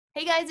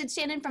Hey guys, it's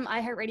Shannon from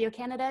iHeartRadio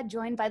Canada,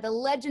 joined by the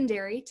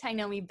legendary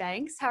Tynomi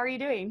Banks. How are you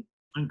doing?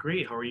 I'm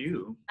great. How are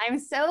you? I'm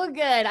so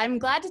good. I'm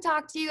glad to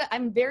talk to you.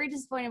 I'm very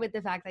disappointed with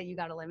the fact that you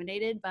got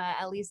eliminated, but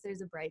at least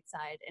there's a bright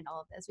side in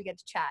all of this. We get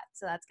to chat,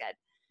 so that's good.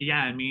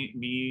 Yeah, me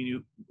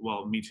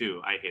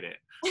too. I hate it.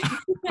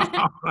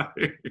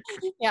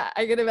 Yeah,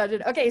 I can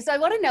imagine. Okay, so I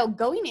want to know,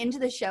 going into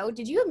the show,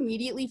 did you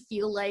immediately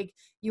feel like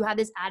you had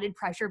this added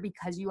pressure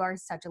because you are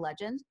such a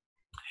legend?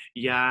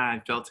 Yeah,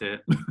 I felt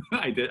it.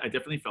 I did. I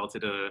definitely felt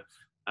it. The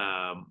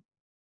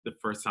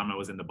first time I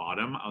was in the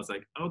bottom, I was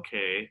like,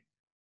 okay,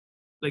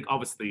 like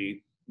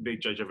obviously they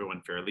judge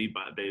everyone fairly,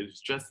 but there's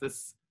just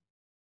this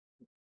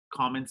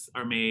comments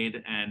are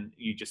made, and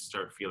you just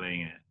start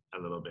feeling it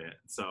a little bit.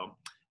 So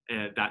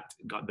that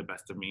got the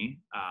best of me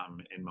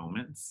in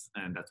moments,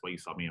 and that's why you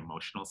saw me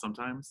emotional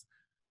sometimes.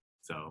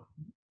 So,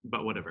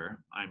 but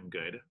whatever, I'm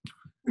good.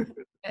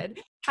 Good.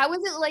 How was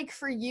it like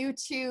for you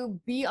to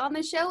be on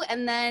the show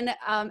and then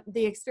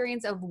the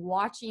experience of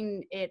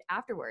watching it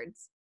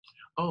afterwards?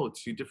 Oh,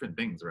 two different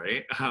things,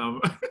 right?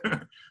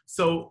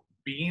 So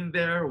being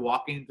there,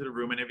 walking into the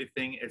room and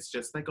everything, it's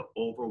just like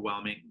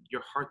overwhelming.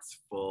 Your heart's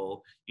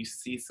full. You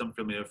see some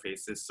familiar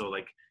faces. So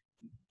like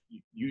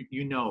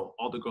you know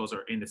all the girls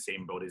are in the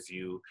same boat as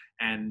you.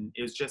 And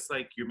it's just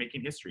like you're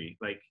making history.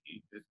 Like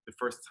the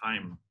first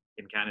time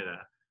in Canada,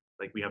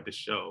 like we have this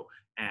show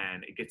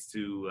and it gets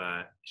to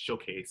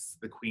showcase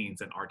the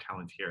queens and our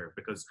talent here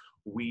because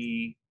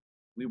we're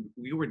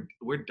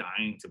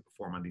dying to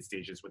perform on these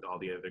stages with all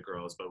the other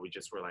girls, but we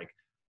just were like,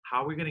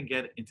 how are we gonna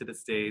get into the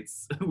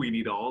States? We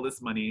need all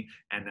this money,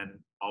 and then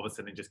all of a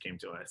sudden it just came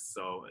to us.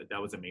 So that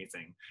was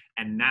amazing.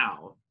 And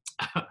now,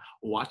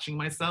 watching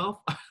myself,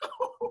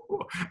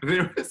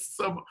 there was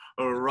some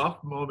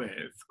rough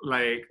moments,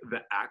 like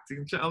the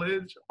acting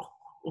challenge.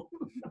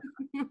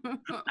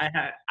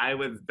 I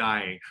was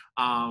dying.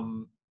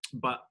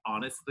 But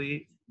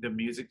honestly, the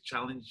music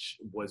challenge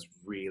was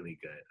really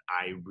good.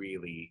 I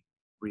really,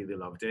 really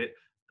loved it.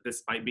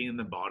 Despite being in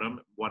the bottom,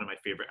 one of my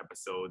favorite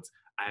episodes.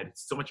 I had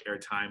so much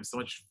airtime, so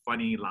much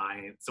funny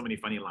lines, so many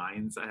funny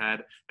lines I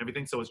had,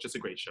 everything. So it's just a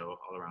great show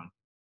all around.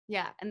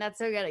 Yeah, and that's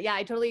so good. Yeah,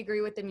 I totally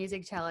agree with the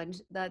music challenge.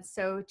 That's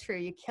so true.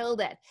 You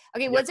killed it.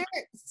 Okay, Yeah. was there,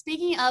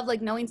 speaking of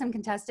like knowing some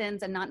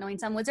contestants and not knowing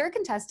some, was there a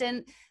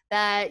contestant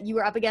that you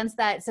were up against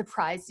that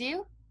surprised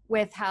you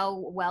with how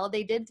well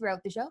they did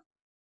throughout the show?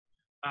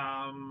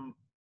 Um,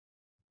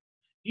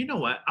 you know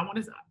what?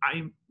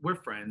 We're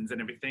friends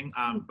and everything.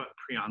 But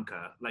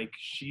Priyanka, like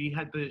she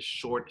had the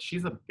short,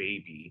 she's a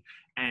baby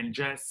and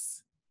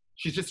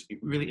she's just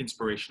really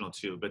inspirational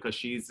too because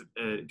she's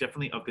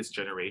definitely of this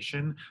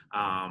generation,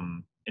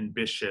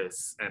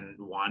 ambitious and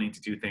wanting to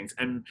do things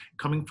and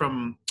coming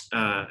from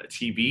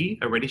TV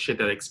already she had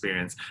that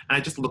experience. And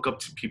I just look up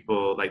to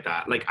people like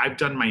that. Like I've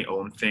done my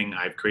own thing.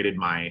 I've created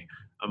my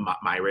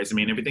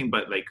resume and everything,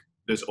 but like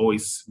there's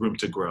always room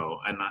to grow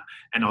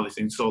and all these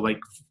things. So like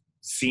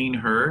seeing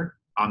her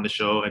on the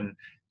show and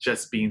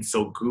just being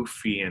so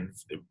goofy and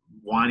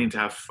wanting to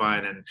have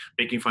fun and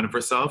making fun of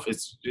herself, it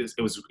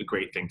was a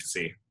great thing to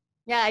see.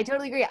 Yeah, I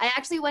totally agree. I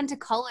actually went to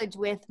college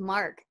with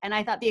Mark and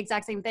I thought the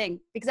exact same thing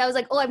because I was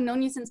like, oh, I've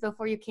known you since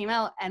before you came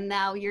out. And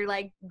now you're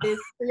like this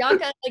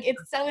Priyanka. Like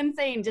it's so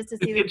insane just to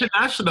see It's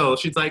international.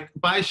 She's like,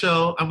 bye,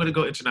 show. I'm going to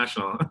go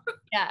international.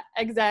 Yeah,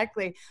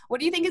 exactly. What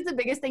do you think is the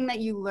biggest thing that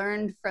you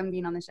learned from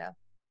being on the show?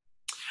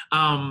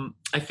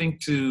 I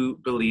think to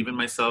believe in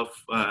myself,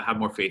 have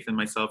more faith in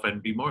myself,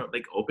 and be more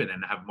like open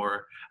and have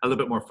a little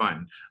bit more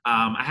fun.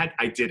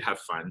 I did have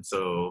fun.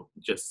 So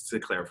just to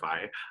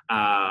clarify,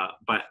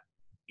 but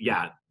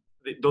yeah,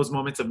 those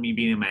moments of me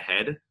being in my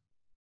head,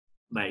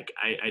 like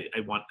I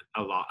want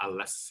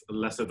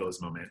less of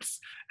those moments,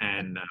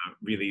 and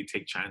really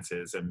take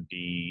chances and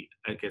be,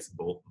 I guess,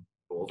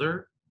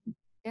 bolder.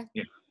 Yeah.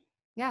 Yeah.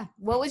 Yeah.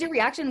 What was your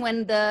reaction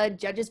when the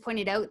judges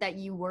pointed out that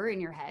you were in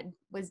your head?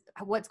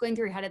 What's going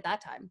through your head at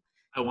that time?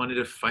 I wanted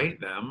to fight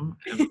them.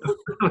 And,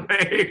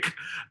 like,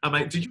 I'm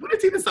like, did you want to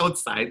take this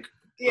outside?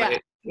 Yeah.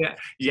 Like,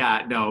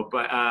 yeah, no,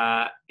 but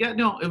yeah,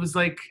 no, it was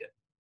like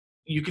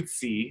you could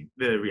see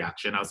the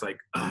reaction. I was like,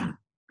 ugh.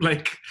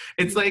 Like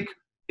it's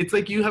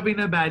like you having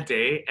a bad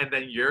day, and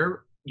then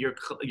your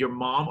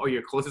mom or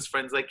your closest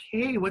friend's like,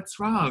 hey, what's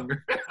wrong?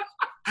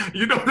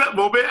 You know that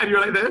moment, and you're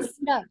like this.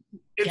 Yeah.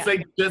 It's Yeah.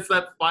 like just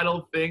that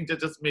final thing that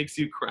just makes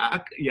you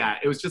crack. Yeah,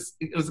 it was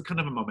kind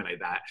of a moment like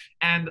that.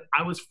 And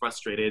I was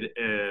frustrated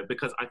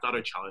because I thought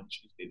our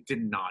challenge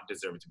did not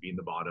deserve to be in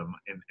the bottom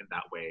in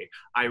that way.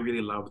 I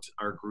really loved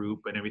our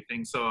group and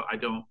everything. So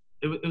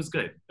it was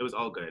good. It was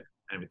all good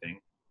and everything.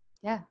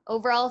 Yeah.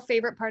 Overall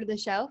favorite part of the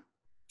show?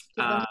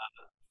 Uh,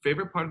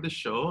 Favorite part of the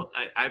show,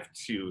 I have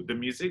two. The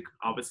music,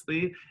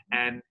 obviously,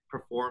 and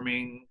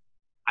performing.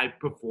 I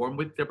perform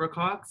with Deborah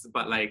Cox,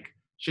 but like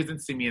she doesn't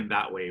see me in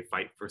that way,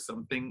 fight for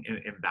something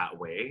in that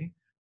way.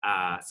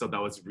 So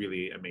that was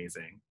really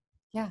amazing.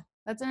 Yeah.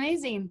 That's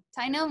amazing.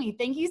 Tynomi,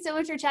 thank you so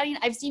much for chatting.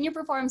 I've seen you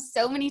perform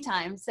so many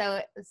times.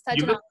 So it's such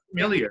You an look honor.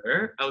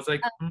 familiar. I was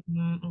like,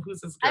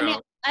 who's this I mean,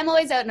 girl? I'm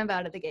always out and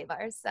about at the gay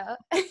bars. So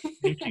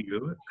Thank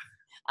you.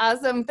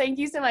 Awesome. Thank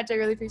you so much. I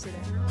really appreciate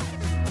it.